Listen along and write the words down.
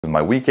This is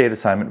my week 8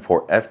 assignment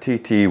for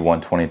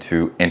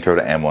FTT-122 Intro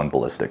to M1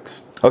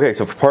 Ballistics. Okay,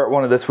 so for part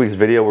 1 of this week's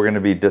video, we're going to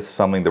be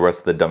disassembling the rest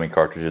of the dummy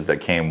cartridges that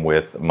came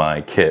with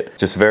my kit.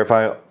 Just to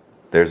verify,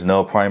 there's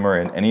no primer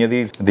in any of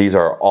these. These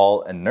are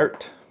all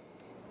inert.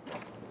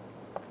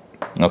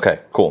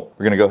 Okay, cool.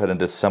 We're going to go ahead and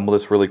disassemble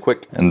this really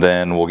quick, and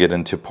then we'll get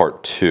into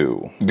part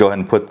 2. Go ahead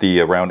and put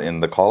the round in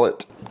the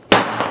collet.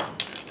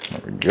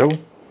 There we go.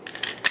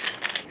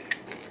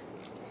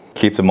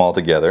 Keep them all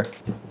together.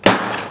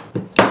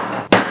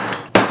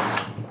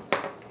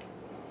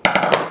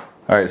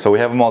 All right, so we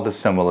have them all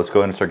disassembled. Let's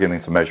go ahead and start getting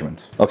some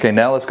measurements. Okay,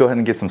 now let's go ahead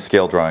and get some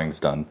scale drawings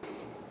done.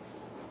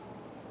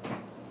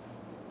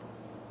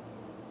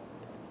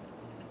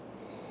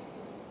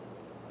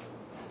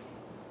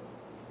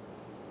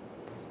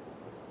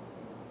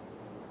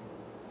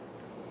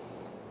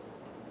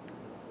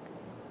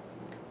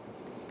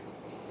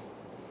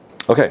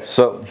 Okay,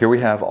 so here we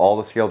have all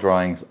the scale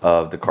drawings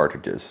of the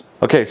cartridges.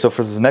 Okay, so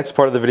for this next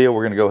part of the video,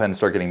 we're gonna go ahead and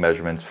start getting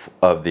measurements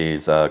of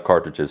these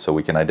cartridges so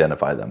we can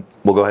identify them.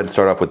 We'll go ahead and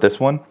start off with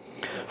this one.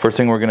 First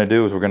thing we're gonna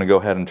do is we're gonna go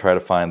ahead and try to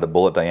find the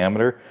bullet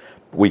diameter.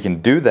 We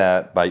can do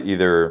that by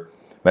either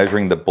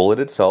measuring the bullet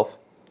itself.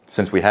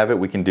 Since we have it,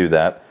 we can do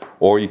that.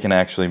 Or you can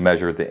actually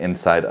measure the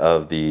inside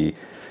of the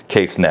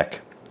case neck.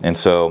 And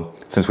so,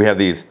 since we have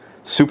these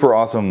super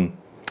awesome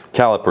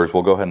calipers,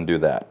 we'll go ahead and do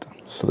that.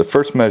 So the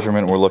first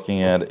measurement we're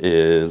looking at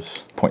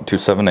is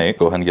 0.278.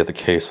 Go ahead and get the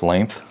case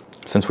length.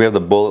 Since we have the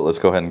bullet, let's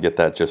go ahead and get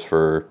that just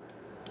for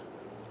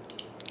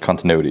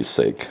continuity's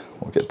sake.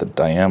 We'll get the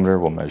diameter,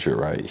 we'll measure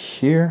right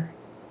here.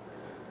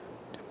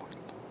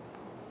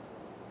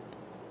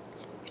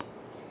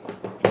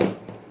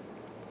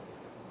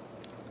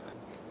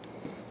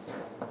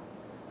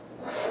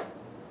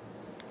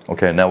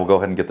 Okay, now we'll go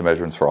ahead and get the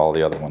measurements for all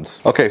the other ones.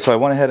 Okay, so I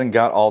went ahead and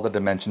got all the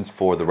dimensions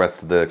for the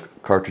rest of the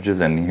cartridges,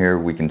 and here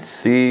we can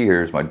see,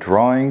 here's my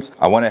drawings.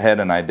 I went ahead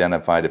and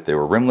identified if they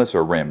were rimless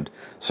or rimmed.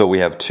 So we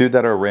have 2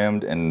 that are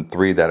rimmed and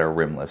 3 that are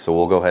rimless. So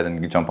we'll go ahead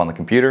and jump on the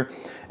computer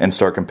and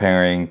start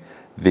comparing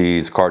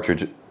these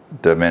cartridge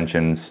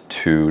dimensions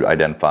to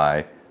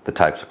identify the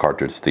types of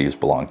cartridge these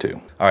belong to.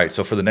 All right,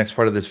 so for the next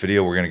part of this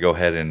video, we're gonna go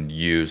ahead and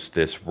use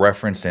this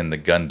reference in the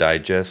Gun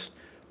Digest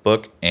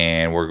book,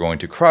 and we're going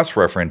to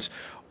cross-reference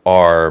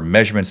our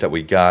measurements that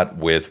we got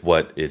with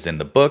what is in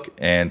the book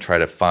and try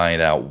to find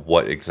out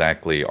what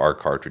exactly our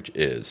cartridge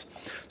is.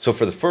 So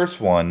for the first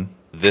one,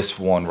 this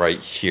one right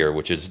here,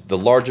 which is the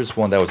largest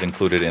one that was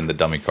included in the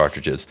dummy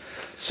cartridges.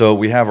 So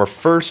we have our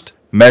first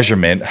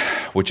measurement,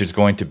 which is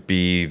going to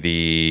be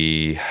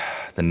the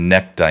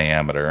neck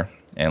diameter.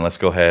 And let's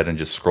go ahead and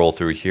just scroll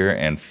through here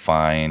and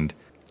find,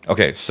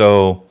 okay,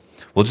 so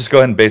we'll just go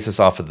ahead and base this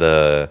off of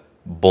the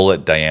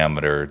bullet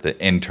diameter,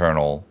 the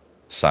internal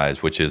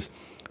size, which is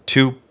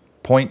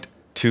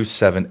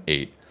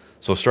 2.278.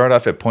 So start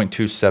off at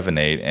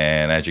 0.278,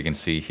 and as you can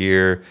see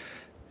here,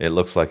 it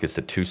looks like it's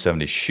a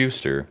 270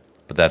 Schuster,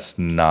 but that's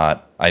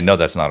not, I know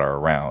that's not our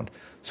round.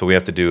 So we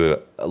have to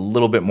do a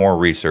little bit more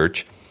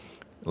research.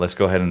 Let's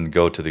go ahead and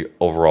go to the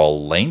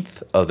overall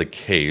length of the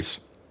case,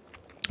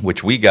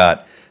 which we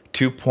got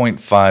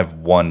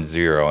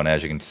 2.510, and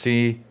as you can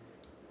see,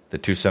 the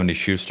 270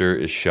 Schuster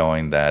is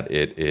showing that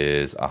it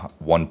is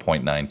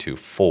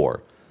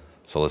 1.924.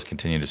 So let's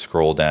continue to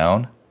scroll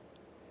down.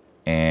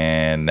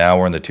 And now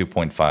we're in the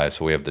 2.5.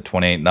 So we have the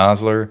 28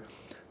 Nosler,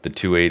 the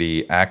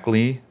 280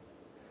 Ackley,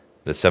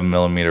 the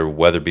 7mm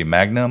Weatherby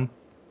Magnum,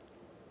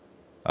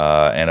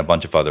 and a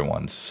bunch of other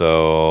ones.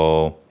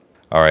 So,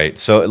 all right.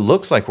 So it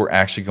looks like we're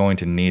actually going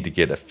to need to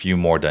get a few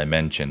more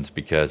dimensions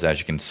because, as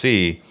you can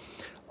see,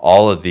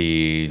 all of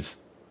these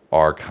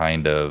are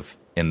kind of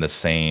in the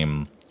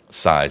same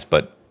size,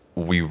 but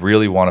we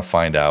really want to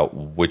find out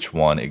which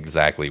one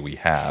exactly we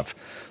have.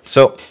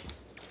 So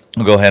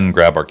we'll go ahead and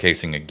grab our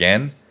casing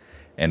again.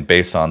 And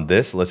based on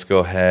this, let's go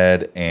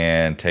ahead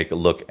and take a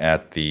look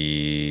at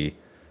the,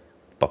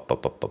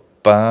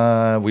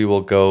 we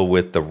will go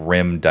with the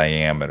rim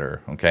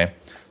diameter, okay?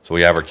 So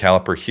we have our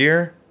caliper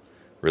here.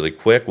 Really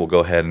quick, we'll go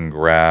ahead and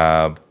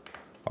grab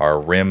our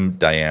rim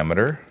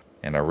diameter.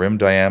 And our rim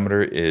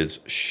diameter is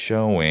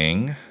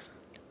showing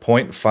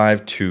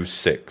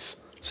 0.526.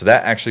 So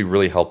that actually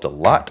really helped a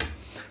lot.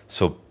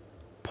 So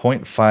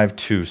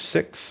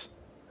 0.526.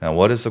 Now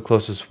what is the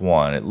closest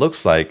one? It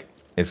looks like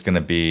it's going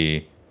to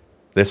be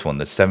this one,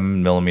 the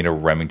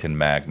 7mm Remington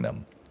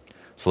Magnum.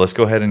 So let's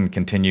go ahead and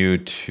continue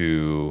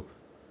to,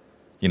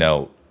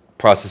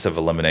 process of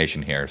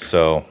elimination here.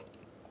 So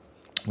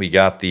we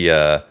got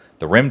the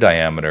rim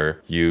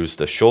diameter, used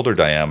the shoulder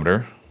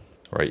diameter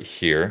right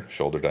here,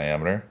 shoulder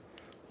diameter.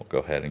 We'll go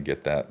ahead and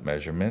get that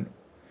measurement,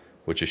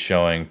 which is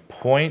showing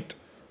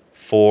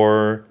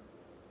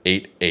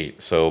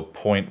 0.488, so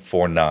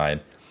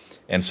 0.49.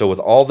 And so with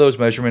all those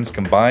measurements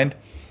combined,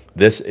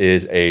 this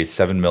is a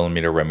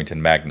 7mm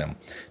Remington Magnum.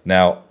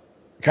 Now,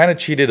 kind of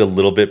cheated a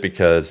little bit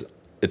because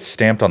it's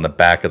stamped on the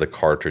back of the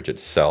cartridge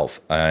itself.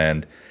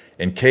 And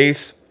in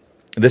case,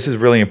 this is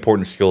really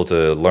important skill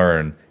to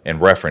learn and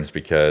reference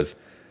because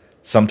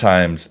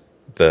sometimes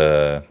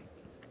the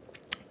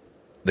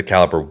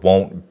caliper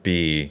won't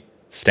be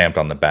stamped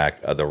on the back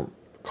of the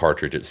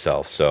cartridge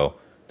itself. So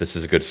this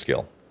is a good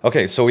skill.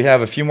 Okay, so we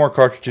have a few more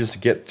cartridges to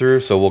get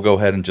through, so we'll go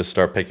ahead and just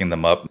start picking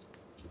them up.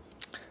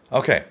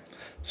 Okay,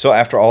 so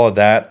after all of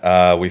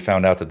that, we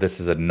found out that this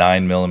is a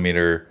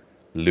 9mm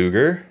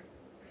Luger,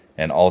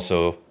 and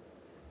also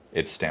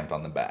it's stamped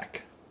on the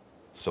back.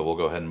 So we'll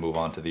go ahead and move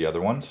on to the other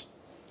ones.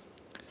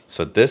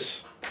 So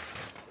this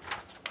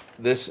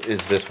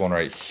is this one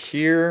right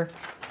here.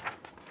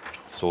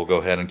 So we'll go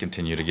ahead and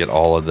continue to get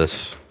all of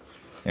this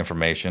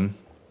information.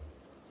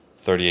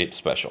 38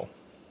 Special.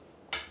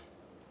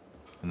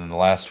 And then the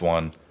last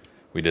one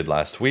we did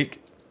last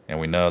week, and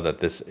we know that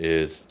this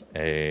is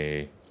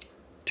a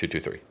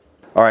 223.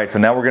 All right, so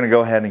now we're going to go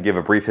ahead and give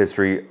a brief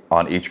history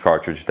on each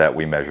cartridge that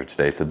we measured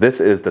today. So this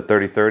is the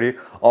 3030,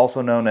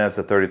 also known as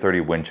the 3030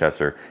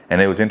 Winchester,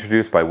 and it was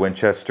introduced by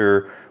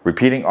Winchester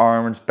Repeating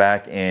Arms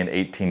back in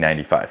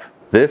 1895.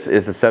 This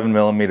is the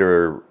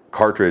 7mm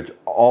cartridge,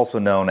 also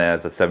known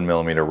as the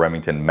 7mm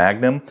Remington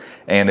Magnum,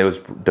 and it was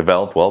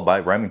developed, well, by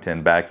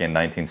Remington back in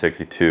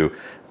 1962.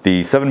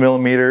 The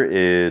 7mm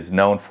is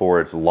known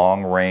for its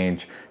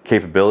long-range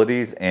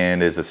capabilities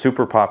and is a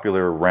super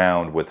popular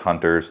round with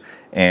hunters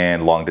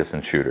and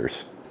long-distance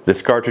shooters.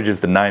 This cartridge is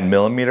the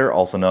 9mm,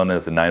 also known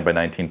as the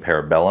 9x19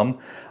 Parabellum.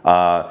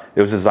 It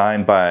was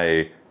designed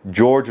by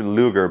George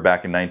Luger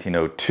back in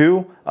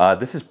 1902.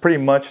 This is pretty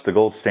much the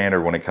gold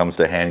standard when it comes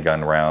to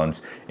handgun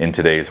rounds in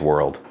today's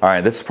world. All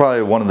right, this is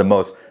probably one of the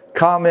most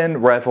common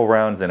rifle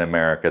rounds in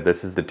America.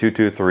 This is the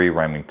 223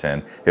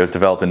 Remington. It was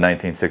developed in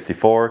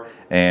 1964,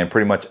 and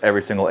pretty much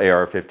every single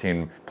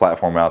AR-15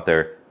 platform out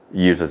there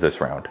uses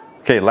this round.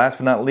 Okay, last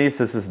but not least,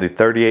 this is the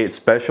 38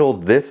 Special.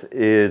 This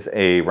is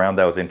a round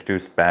that was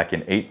introduced back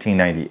in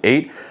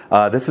 1898.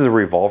 This is a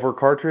revolver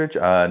cartridge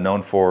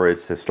known for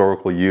its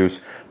historical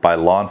use by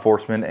law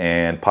enforcement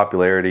and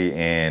popularity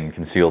in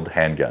concealed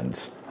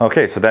handguns.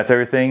 Okay, so that's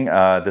everything.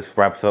 This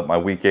wraps up my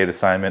week 8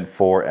 assignment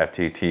for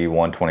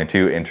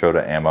FTT-122, Intro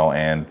to Ammo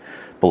and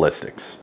Ballistics.